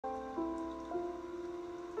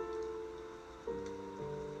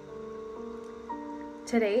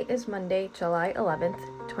Today is Monday, July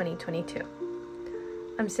 11th, 2022.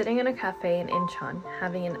 I'm sitting in a cafe in Incheon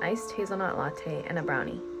having an iced hazelnut latte and a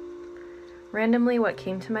brownie. Randomly, what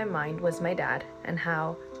came to my mind was my dad and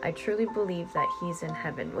how I truly believe that he's in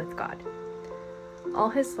heaven with God. All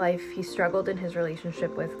his life, he struggled in his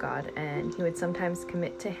relationship with God, and he would sometimes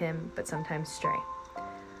commit to him, but sometimes stray.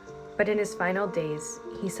 But in his final days,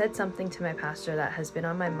 he said something to my pastor that has been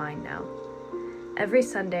on my mind now. Every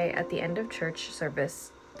Sunday at the end of church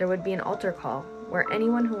service, there would be an altar call where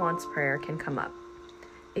anyone who wants prayer can come up.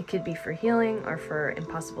 It could be for healing, or for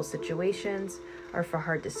impossible situations, or for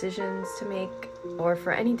hard decisions to make, or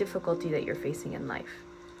for any difficulty that you're facing in life.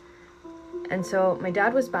 And so my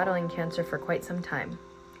dad was battling cancer for quite some time,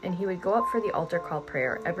 and he would go up for the altar call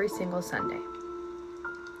prayer every single Sunday.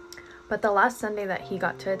 But the last Sunday that he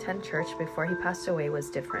got to attend church before he passed away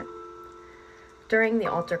was different. During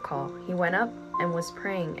the altar call, he went up and was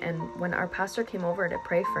praying, and when our pastor came over to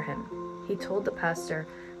pray for him, he told the pastor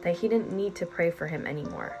that he didn't need to pray for him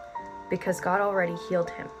anymore because God already healed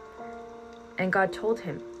him. And God told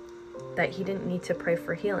him that he didn't need to pray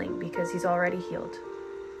for healing because he's already healed.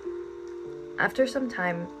 After some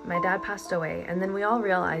time, my dad passed away, and then we all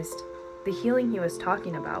realized the healing he was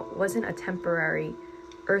talking about wasn't a temporary,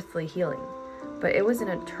 earthly healing, but it was an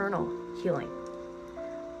eternal healing.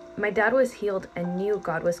 My dad was healed and knew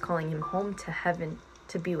God was calling him home to heaven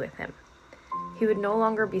to be with him. He would no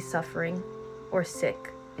longer be suffering or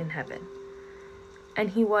sick in heaven. And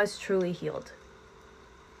he was truly healed.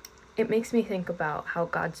 It makes me think about how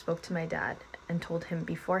God spoke to my dad and told him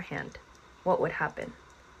beforehand what would happen.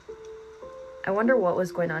 I wonder what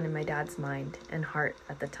was going on in my dad's mind and heart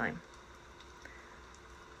at the time.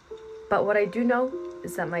 But what I do know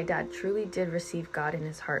is that my dad truly did receive God in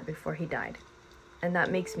his heart before he died. And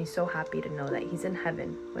that makes me so happy to know that he's in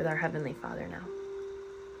heaven with our Heavenly Father now.